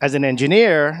as an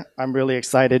engineer, I'm really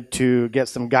excited to get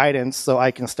some guidance so I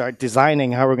can start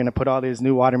designing how we're going to put all these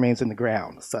new water mains in the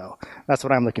ground. So that's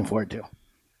what I'm looking forward to.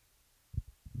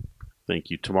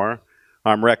 Thank you, Tamar.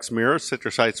 I'm Rex Mira,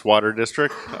 Citrus Heights Water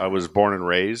District. I was born and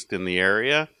raised in the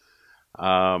area.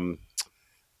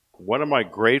 What am I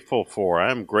grateful for?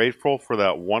 I'm grateful for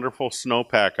that wonderful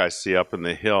snowpack I see up in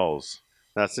the hills.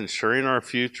 That's ensuring our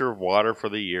future of water for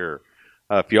the year.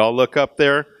 If you all look up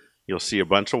there, you'll see a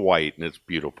bunch of white, and it's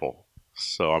beautiful.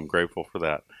 So I'm grateful for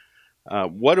that.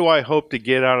 What do I hope to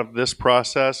get out of this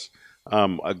process?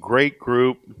 A great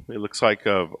group. It looks like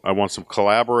I want some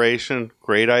collaboration,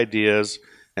 great ideas,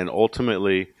 and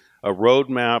ultimately a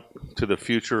roadmap to the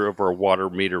future of our water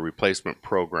meter replacement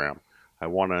program. I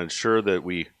want to ensure that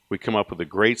we come up with a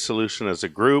great solution as a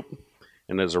group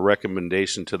and as a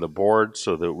recommendation to the board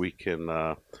so that we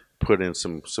can put in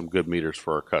some good meters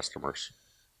for our customers.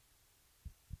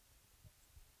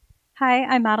 Hi,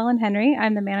 I'm Madeline Henry.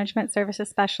 I'm the Management Services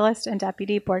Specialist and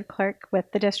Deputy Board Clerk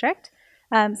with the district.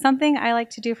 Something I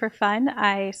like to do for fun,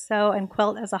 I sew and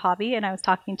quilt as a hobby, and I was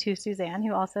talking to Suzanne,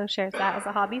 who also shares that as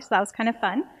a hobby, so that was kind of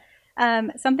fun.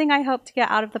 Something I hope to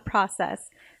get out of the process.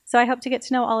 So I hope to get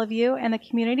to know all of you and the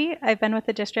community. I've been with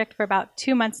the district for about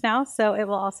 2 months now, so it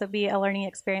will also be a learning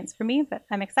experience for me, but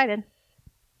I'm excited.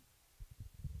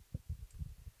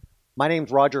 My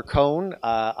name's Roger Cohn.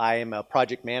 I am a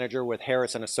project manager with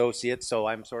Harris & Associates, so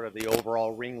I'm sort of the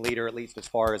overall ringleader, at least as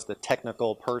far as the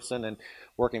technical person, and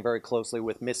working very closely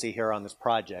with Missy here on this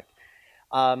project.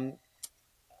 My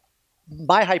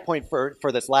high point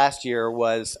for this last year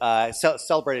was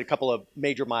celebrated a couple of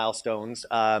major milestones.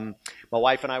 My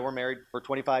wife and I were married for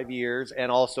 25 years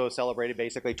and also celebrated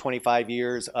basically 25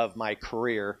 years of my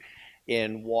career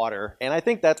in water. And I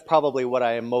think that's probably what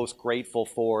I am most grateful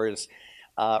for is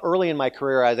early in my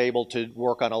career, I was able to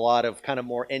work on a lot of kind of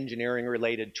more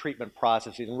engineering-related treatment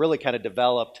processes and really kind of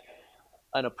developed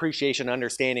an appreciation,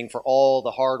 understanding for all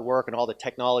the hard work and all the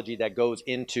technology that goes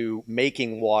into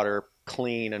making water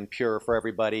clean and pure for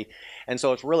everybody. And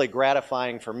so it's really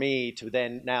gratifying for me to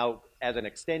then now, as an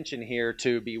extension here,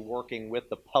 to be working with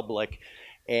the public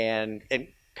and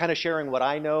kind of sharing what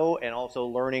I know and also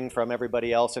learning from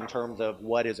everybody else in terms of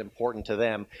what is important to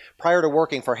them. Prior to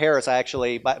working for Harris,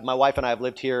 my wife and I have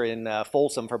lived here in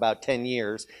Folsom for about 10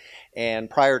 years. And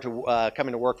prior to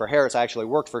coming to work for Harris, I actually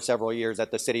worked for several years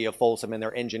at the city of Folsom in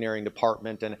their engineering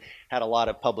department and had a lot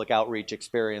of public outreach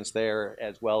experience there,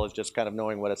 as well as just kind of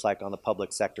knowing what it's like on the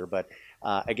public sector. But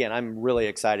again, I'm really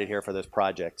excited here for this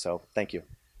project. So thank you.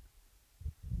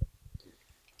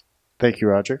 Thank you,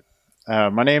 Roger.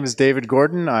 My name is David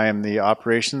Gordon. I am the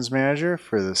operations manager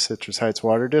for the Citrus Heights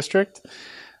Water District.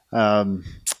 My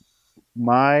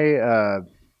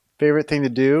favorite thing to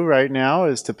do right now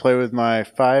is to play with my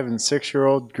 5- and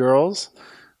 6-year-old girls.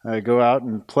 Go out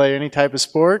and play any type of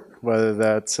sport, whether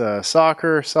that's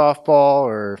soccer,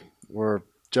 softball, or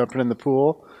jumping in the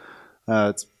pool.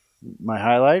 It's my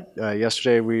highlight.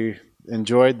 Yesterday we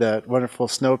enjoyed that wonderful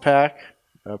snowpack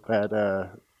up at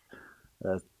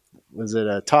was it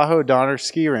a Tahoe Donner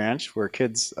Ski Ranch where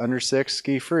kids under 6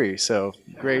 ski free. So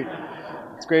great.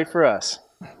 It's great for us.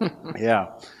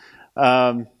 Yeah.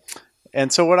 And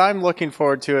so what I'm looking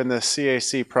forward to in the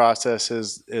CAC process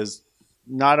is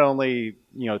not only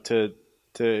to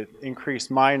increase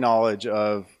my knowledge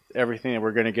of everything that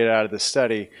we're going to get out of the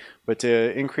study, but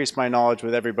to increase my knowledge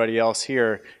with everybody else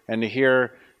here and to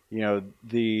hear,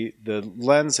 the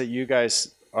lens that you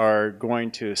guys are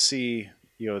going to see,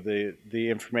 the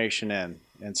information in.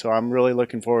 And so I'm really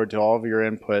looking forward to all of your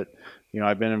input.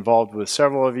 I've been involved with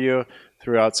several of you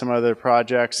throughout some other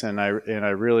projects, and I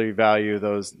really value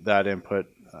that input.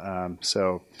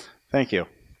 So thank you.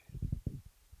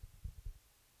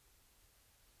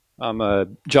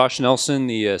 I'm Josh Nelson,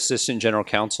 the Assistant General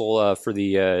Counsel for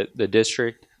the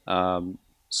district.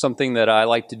 Something that I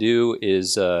like to do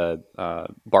is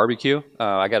barbecue.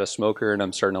 I got a smoker, and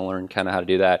I'm starting to learn kind of how to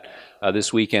do that.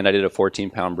 This weekend, I did a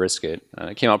 14-pound brisket.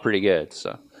 It came out pretty good.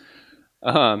 So,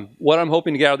 what I'm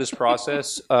hoping to get out of this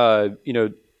process,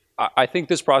 I think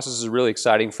this process is really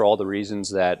exciting for all the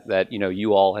reasons that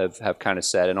you all have kind of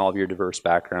said, and all of your diverse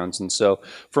backgrounds. And so,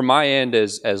 from my end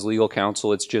as legal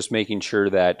counsel, it's just making sure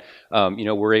that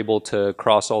we're able to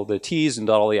cross all the T's and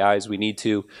dot all the I's we need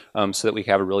to, so that we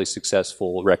can have a really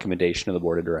successful recommendation of the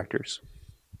board of directors.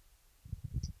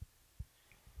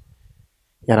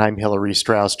 And I'm Hillary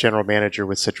Strauss, General Manager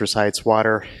with Citrus Heights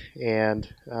Water, and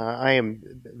I am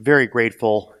very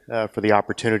grateful for the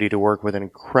opportunity to work with an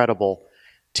incredible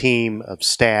team of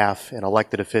staff and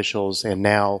elected officials, and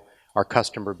now our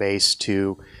customer base,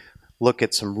 to look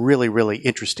at some really, really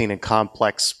interesting and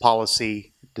complex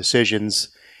policy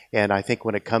decisions. And I think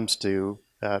when it comes to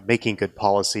making good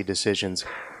policy decisions,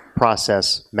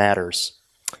 process matters.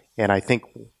 And I think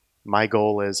my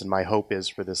goal is, and my hope is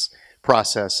for this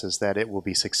process, is that it will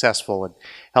be successful in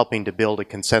helping to build a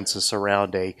consensus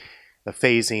around a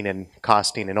phasing and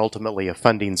costing and ultimately a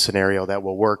funding scenario that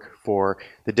will work for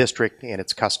the district and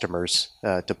its customers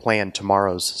to plan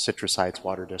tomorrow's Citrus Heights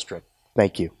Water District.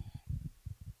 Thank you.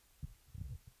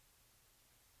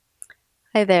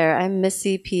 Hi there, I'm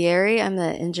Missy Pieri. I'm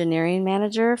the engineering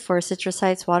manager for Citrus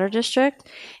Heights Water District,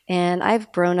 and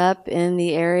I've grown up in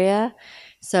the area.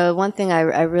 So one thing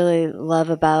I really love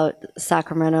about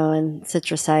Sacramento and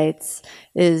Citrus Heights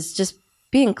is just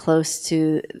being close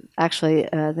to actually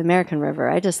the American River.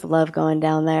 I just love going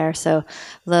down there. So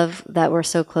love that we're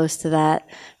so close to that.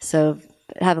 So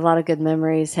have a lot of good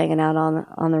memories hanging out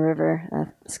on the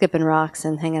river, skipping rocks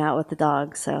and hanging out with the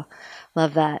dogs. So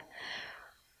love that.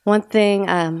 One thing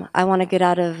I want to get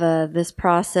out of this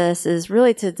process is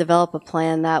really to develop a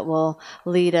plan that will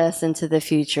lead us into the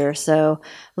future. So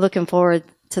looking forward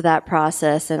to that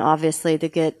process, and obviously to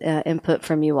get input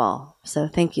from you all. So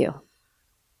thank you.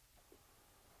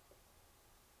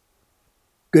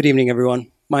 Good evening,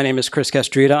 everyone. My name is Chris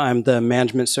Castrita. I'm the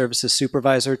Management Services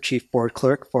Supervisor, Chief Board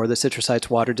Clerk for the Citrus Heights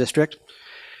Water District.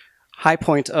 High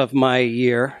point of my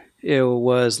year, it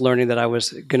was learning that I was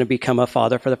going to become a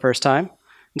father for the first time.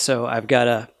 And so I've got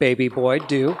a baby boy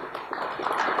due.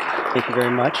 Thank you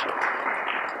very much.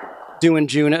 Due in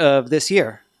June of this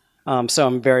year. So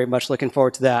I'm very much looking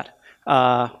forward to that.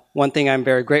 One thing I'm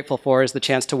very grateful for is the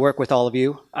chance to work with all of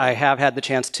you. I have had the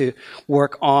chance to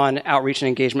work on outreach and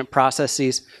engagement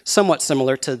processes somewhat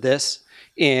similar to this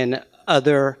in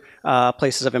other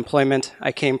places of employment.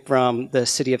 I came from the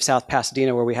city of South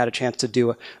Pasadena, where we had a chance to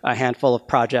do a handful of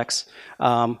projects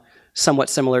somewhat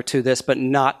similar to this, but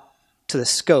not to the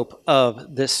scope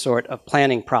of this sort of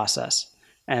planning process.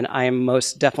 And I am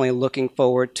most definitely looking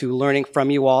forward to learning from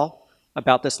you all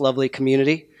about this lovely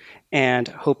community, and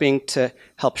hoping to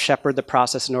help shepherd the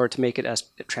process in order to make it as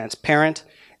transparent,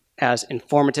 as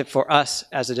informative for us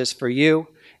as it is for you,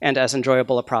 and as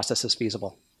enjoyable a process as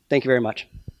feasible. Thank you very much.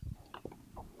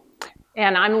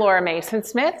 And I'm Laura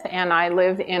Mason-Smith, and I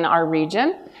live in our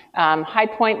region. High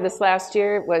point this last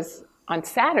year was on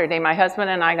Saturday. My husband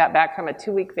and I got back from a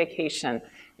 2-week vacation,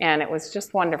 and it was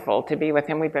just wonderful to be with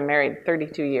him. We've been married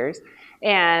 32 years.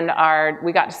 And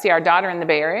we got to see our daughter in the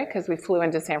Bay Area because we flew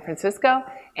into San Francisco.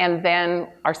 And then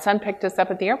our son picked us up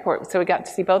at the airport. So we got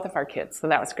to see both of our kids. So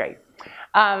that was great.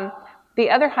 The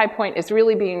other high point is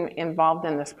really being involved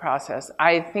in this process.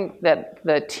 I think that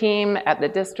the team at the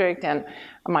district and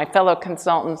my fellow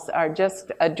consultants are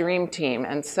just a dream team.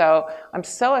 And so I'm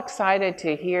so excited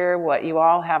to hear what you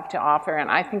all have to offer.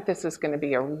 And I think this is going to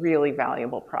be a really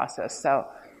valuable process. So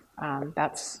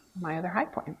that's my other high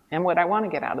point and what I want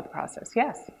to get out of the process.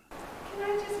 Yes? Can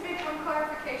I just make one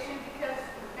clarification, because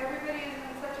everybody is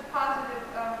in such a positive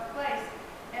place.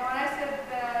 And when I said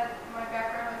that my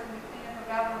background was in the cleanup of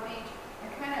Avalon Beach, I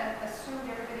kind of assumed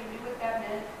everybody knew what that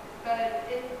meant, but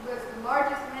it was the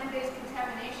largest land-based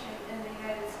contamination in the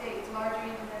United States, larger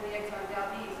even than the Exxon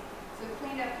Valdez. So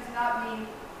cleanup does not mean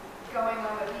going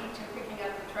on a beach and picking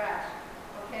up the trash,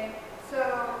 okay?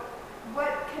 So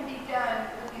what can be done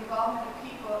with the involvement of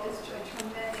people is a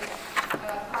tremendous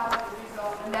positive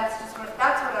result, and that's what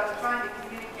I was trying to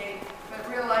communicate.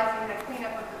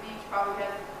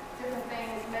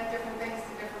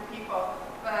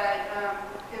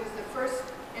 it was the first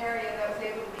area that was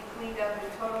able to be cleaned up in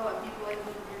total and people able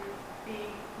to be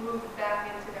moved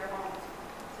back into their homes.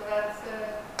 So that's,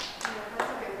 that's something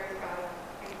I'm very proud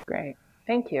of. Great.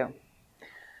 Thank you.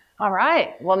 All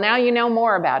right. Well, now you know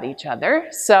more about each other.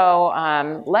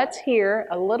 So let's hear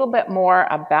a little bit more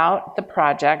about the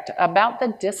project, about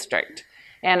the district.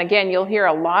 And again, you'll hear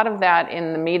a lot of that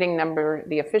in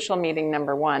the official meeting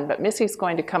number 1. But Missy's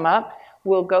going to come up.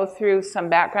 We'll go through some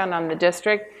background on the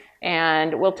district,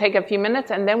 and we'll take a few minutes,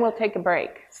 and then we'll take a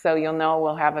break. So you'll know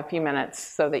we'll have a few minutes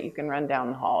so that you can run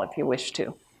down the hall if you wish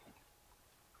to.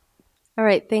 All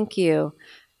right, thank you.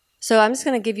 So I'm just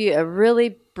going to give you a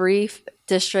really brief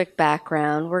district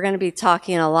background. We're going to be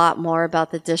talking a lot more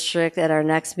about the district at our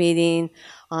next meeting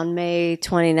on May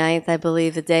 29th, I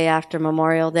believe, the day after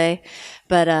Memorial Day.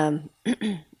 But if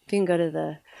you can go to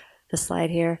the slide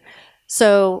here.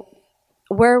 So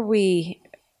where we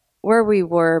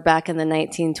were back in the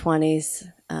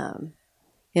 1920s,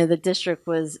 the district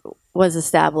was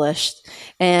established,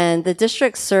 and the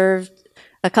district served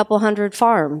a couple hundred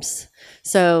farms.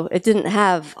 So it didn't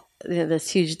have this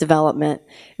huge development.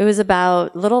 It was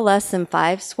about a little less than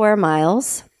 5 square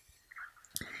miles.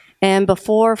 And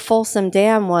before Folsom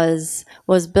Dam was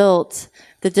built,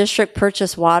 the district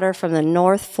purchased water from the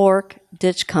North Fork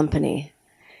Ditch Company.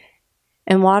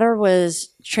 And water was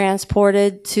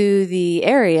transported to the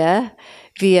area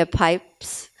via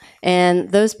pipes. And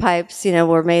those pipes,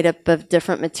 were made up of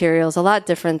different materials, a lot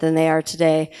different than they are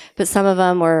today. But some of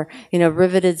them were,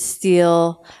 riveted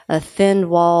steel, a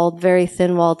very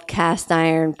thin-walled cast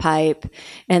iron pipe,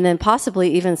 and then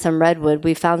possibly even some redwood.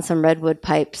 We found some redwood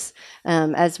pipes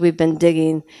as we've been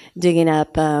digging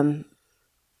up the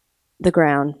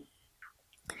ground.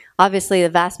 Obviously, the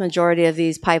vast majority of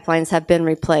these pipelines have been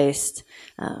replaced.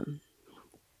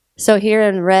 So here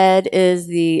in red is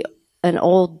an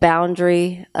old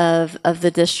boundary of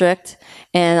the district,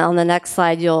 and on the next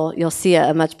slide you'll see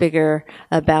a much bigger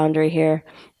boundary here.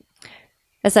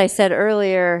 As I said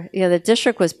earlier, the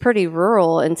district was pretty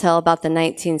rural until about the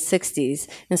 1960s,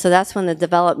 and so that's when the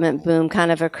development boom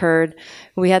kind of occurred.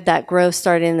 We had that growth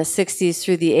starting in the 60s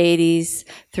through the 80s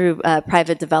through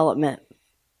private development.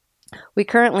 We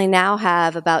currently now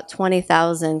have about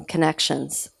 20,000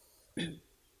 connections.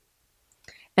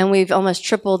 And we've almost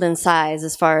tripled in size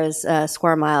as far as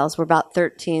square miles. We're about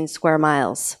 13 square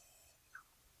miles.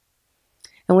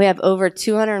 And we have over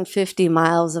 250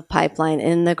 miles of pipeline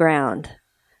in the ground.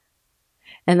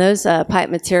 And those pipe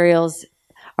materials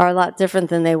are a lot different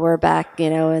than they were back,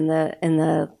 in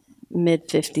the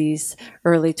mid-50s,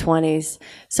 early 20s.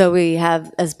 So we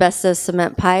have asbestos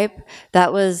cement pipe.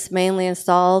 That was mainly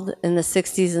installed in the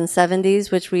 60s and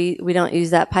 70s, which we don't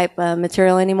use that pipe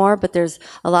material anymore, but there's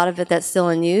a lot of it that's still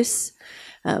in use.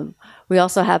 We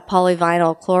also have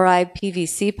polyvinyl chloride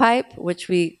PVC pipe, which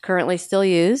we currently still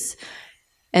use.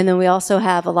 And then we also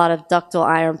have a lot of ductile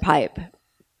iron pipe.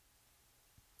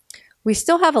 We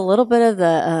still have a little bit of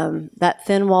that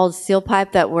thin-walled steel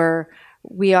pipe that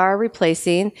we are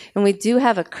replacing, and we do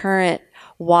have a current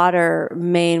water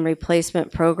main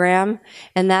replacement program,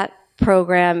 and that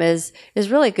program is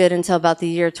really good until about the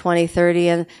year 2030,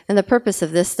 and the purpose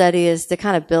of this study is to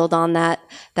kind of build on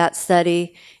that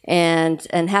study and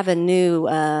have a new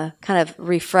kind of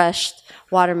refreshed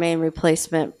water main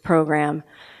replacement program.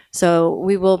 So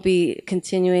we will be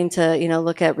continuing to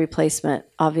look at replacement,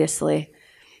 obviously.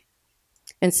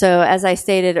 And so, as I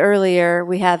stated earlier,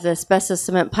 we have the asbestos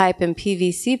cement pipe and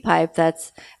PVC pipe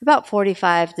that's about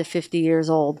 45 to 50 years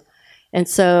old. And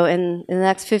so in the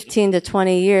next 15 to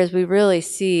 20 years, we really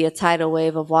see a tidal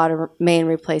wave of water main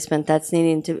replacement that's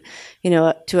needing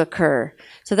to occur.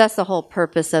 So that's the whole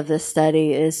purpose of this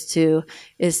study, is to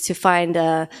find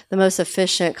the most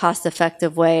efficient,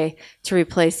 cost-effective way to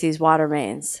replace these water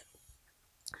mains.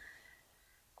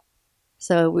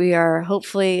 So we are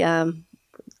hopefully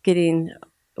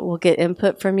we'll get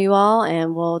input from you all,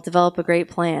 and we'll develop a great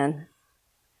plan.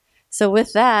 So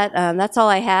with that, that's all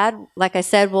I had. Like I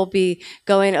said, we'll be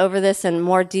going over this in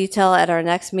more detail at our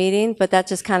next meeting, but that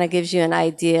just kind of gives you an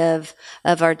idea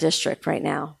of our district right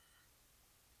now.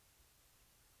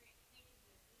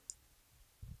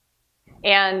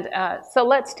 And so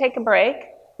let's take a break.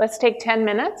 Let's take 10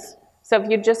 minutes. So if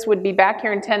you just would be back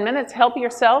here in 10 minutes, help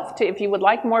yourself to, if you would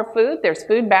like more food, there's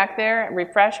food back there,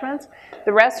 refreshments.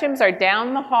 The restrooms are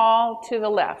down the hall to the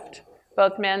left,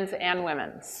 both men's and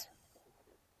women's.